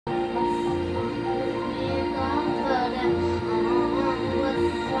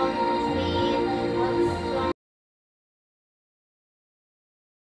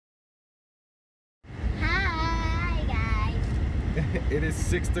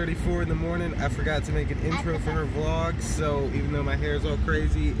6:34 in the morning. I forgot to make an intro for her vlog, so even though my hair is all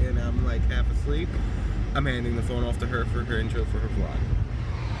crazy and I'm like half asleep, I'm handing the phone off to her for her intro for her vlog.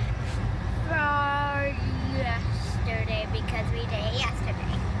 For yesterday, because we did it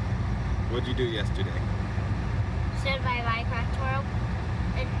yesterday. What'd you do yesterday? Stood by Minecraft World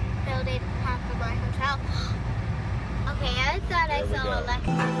and built half of my hotel. Okay, I thought I saw Alexa.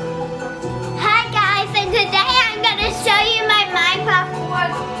 Hi guys, and today I'm going to show you my Minecraft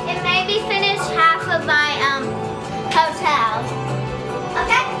world and maybe finish half of my hotel.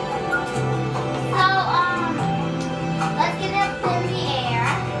 Okay? So, let's get up in the air.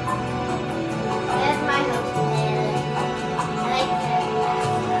 There's my hotel. I like that.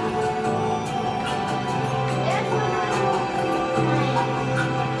 There's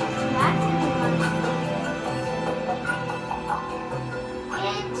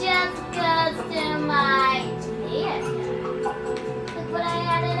it just goes to my theater. Look what I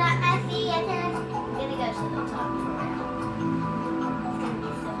added at my theater. I'm gonna go to the top for real. It's gonna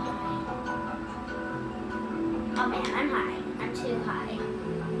be so high. Oh man, I'm high. I'm too high.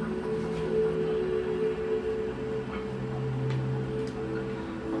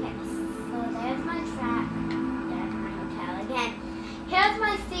 Okay, so there's my track. There's my hotel again. Here's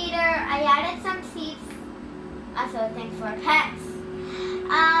my theater. I added some seats. Also, thanks for pets.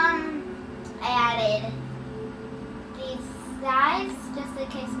 I added these guys just in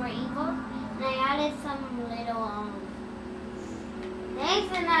case we're evil, and I added some little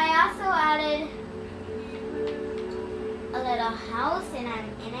things, and I also added a little house, and I'm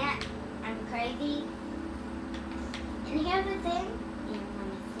in it. I'm crazy. And here's the thing.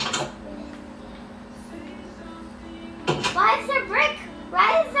 Why is there brick? Why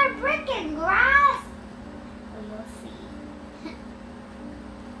is there brick and grass? Well, you'll see.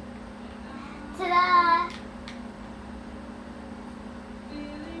 Ta-da!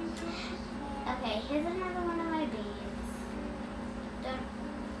 Okay, here's another one of my bees. Don't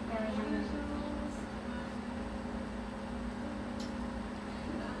really have any bees.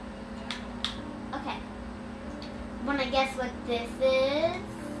 Okay. Wanna guess what this is?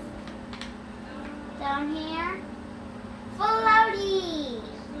 Down here? Floaty!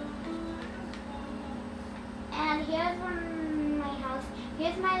 And here's my house.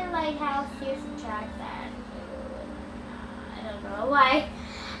 Here's my lighthouse. Here's the track that I don't know why.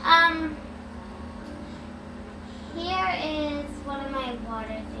 Here is one of my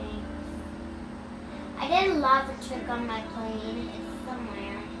water things. I did a lava trick on my plane. It's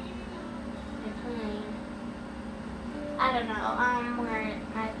somewhere. My plane. I don't know. Where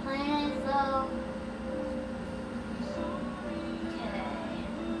my plane is though.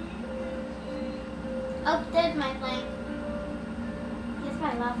 Oh, there's my plane. Here's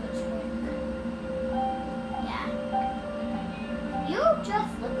my lava trick. Yeah. You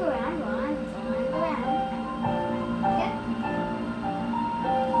just look around while I'm flying around. Okay?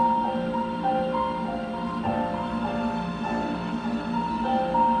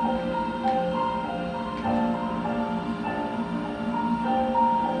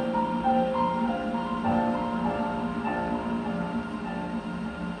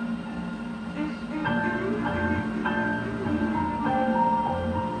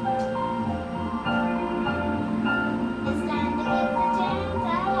 It's time to get the chains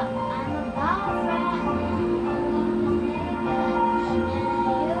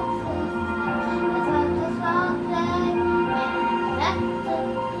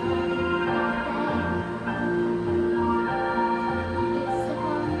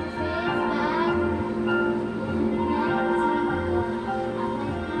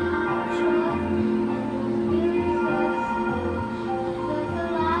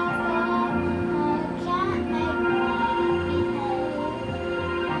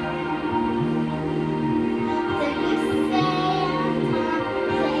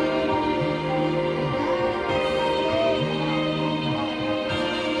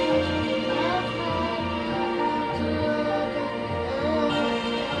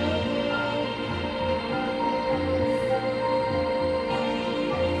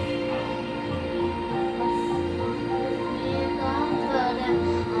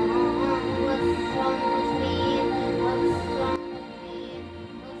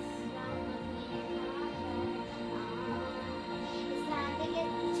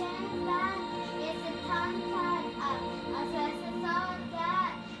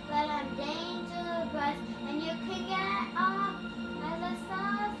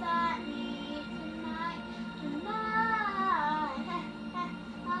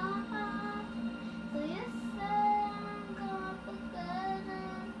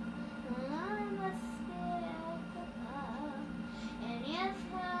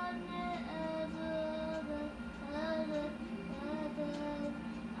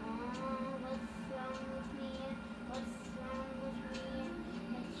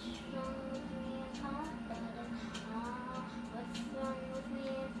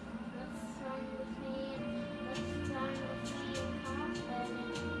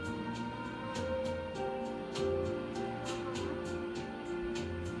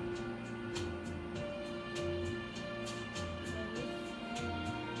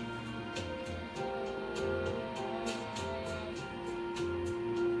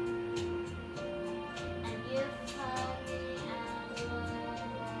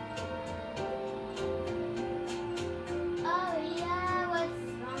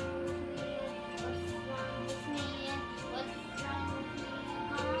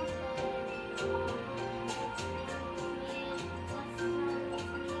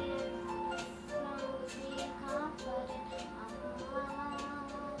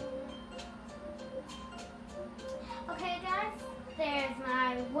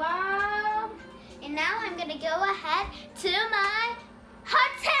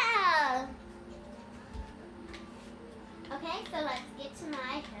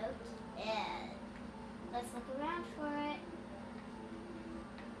Let's look around for it.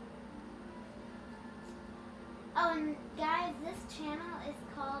 Oh, and guys, this channel is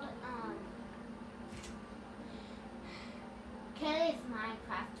called Kayleigh'S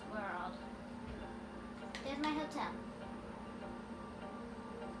Minecraft World. There's my hotel.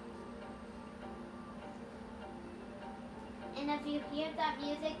 And if you hear that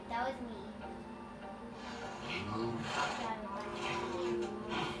music, that was me.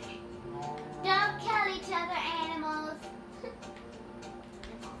 Don't kill each other, animals. This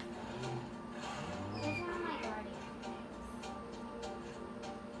is one of my guardians.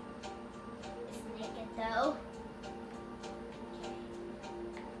 It's naked though.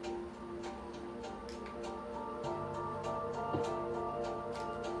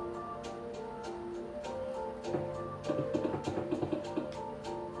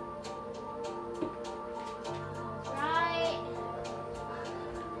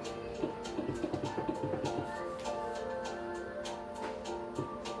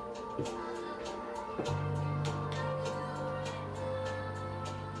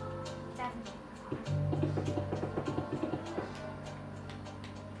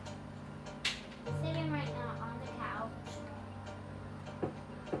 Sitting right now on the couch.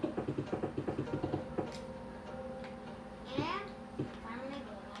 And finally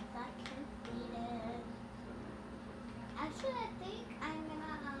got that completed. Actually, I think I'm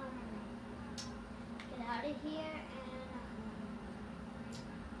gonna get out of here and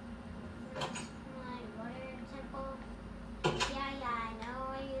my water temple. Yeah, I know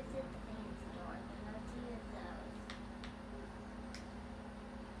I use it the fancy door, but let's use those.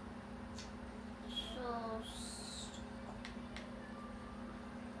 So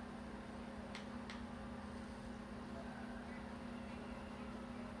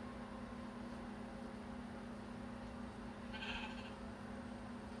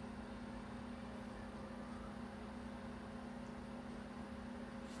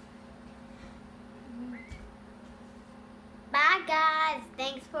bye guys,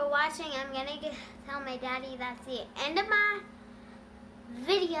 thanks for watching. I'm gonna tell my daddy that's the end of my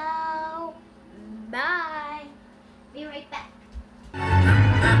video. Bye. Be right back.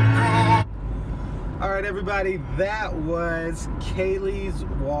 Alright everybody, that was Kayleigh's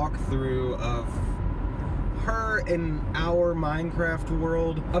walkthrough of her in our Minecraft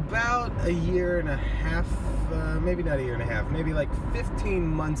world. About a year and a half, maybe not a year and a half, maybe like 15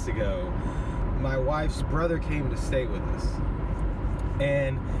 months ago, my wife's brother came to stay with us.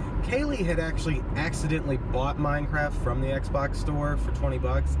 And Kayleigh had actually accidentally bought Minecraft from the Xbox store for 20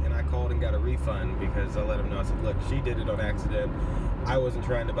 bucks, and I called and got a refund because I let him know. I said, look, she did it on accident. I wasn't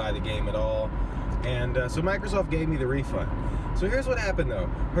trying to buy the game at all. And so Microsoft gave me the refund. So here's what happened though.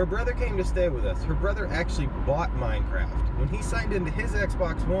 Her brother came to stay with us. Her brother actually bought Minecraft. When he signed into his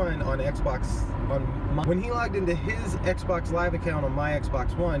Xbox One on when he logged into his Xbox Live account on my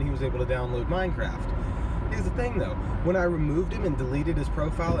Xbox One, he was able to download Minecraft. Here's the thing though, when I removed him and deleted his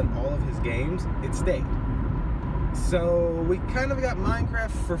profile and all of his games, it stayed. So we kind of got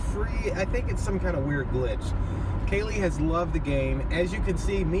Minecraft for free. I think it's some kind of weird glitch. Kayleigh has loved the game. As you can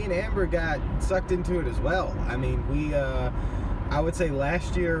see, me and Amber got sucked into it as well. I mean, we, I would say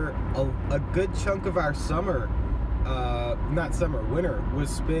last year, a good chunk of our summer, not summer, winter, was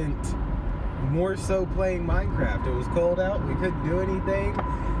spent more so playing Minecraft. It was cold out, we couldn't do anything,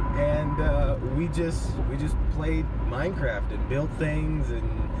 and we just played Minecraft and built things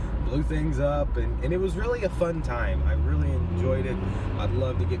and blew things up, and it was really a fun time. I really enjoyed it. I'd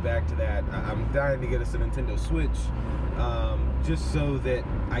love to get back to that. I'm dying to get us a Nintendo Switch, just so that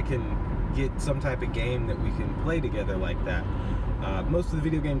I can get some type of game that we can play together like that. Most of the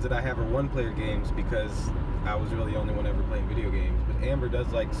video games that I have are one-player games because I was really the only one ever playing video games. But Amber does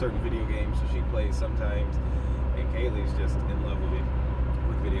like certain video games, so she plays sometimes, and Kayleigh's just in love with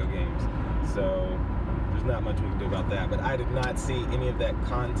video games. So there's not much we can do about that. But I did not see any of that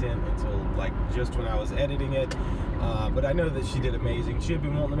content until like just when I was editing it. But I know that she did amazing. She had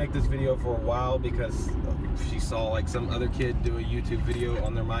been wanting to make this video for a while because she saw like some other kid do a YouTube video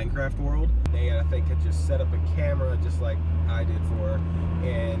on their Minecraft world. They, I think, had just set up a camera just like I did for her,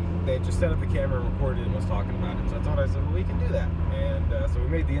 and they had just set up the camera and recorded it and was talking about it. So I told her, I said, well, we can do that. And so we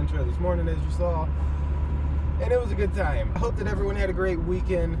made the intro this morning, as you saw, and it was a good time. I hope that everyone had a great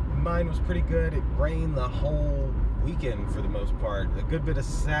weekend. Mine was pretty good. It rained the whole weekend for the most part. A good bit of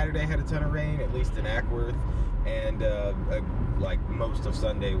Saturday had a ton of rain, at least in Ackworth, and like most of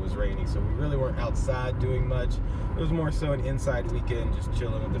Sunday was rainy, so we really weren't outside doing much. It was more so an inside weekend, just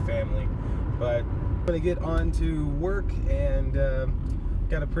chilling with the family. But I'm gonna get on to work, and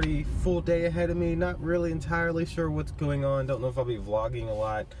got a pretty full day ahead of me. Not really entirely sure what's going on. Don't know if I'll be vlogging a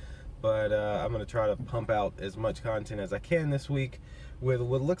lot, but I'm gonna try to pump out as much content as I can this week with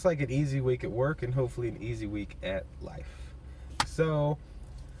what looks like an easy week at work and hopefully an easy week at life. So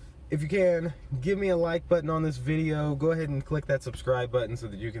if you can, give me a like button on this video. Go ahead and click that subscribe button so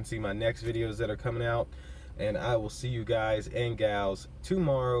that you can see my next videos that are coming out. And I will see you guys and gals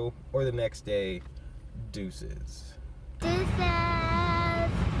tomorrow or the next day. Deuces. Deuces.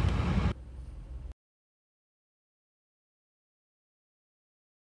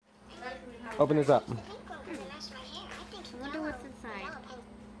 Open this up. I wonder what's inside.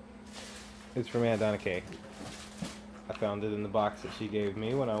 It's from Aunt Donna Kay. I found it in the box that she gave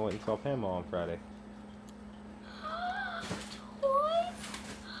me when I went and saw Pamela on Friday. Toys?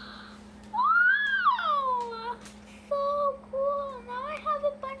 Wow! So cool! Now I have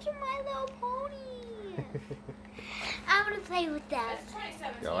a bunch of My Little Ponies. I want to play with that.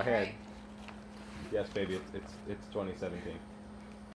 Go ahead. Yes, baby. It's 2017.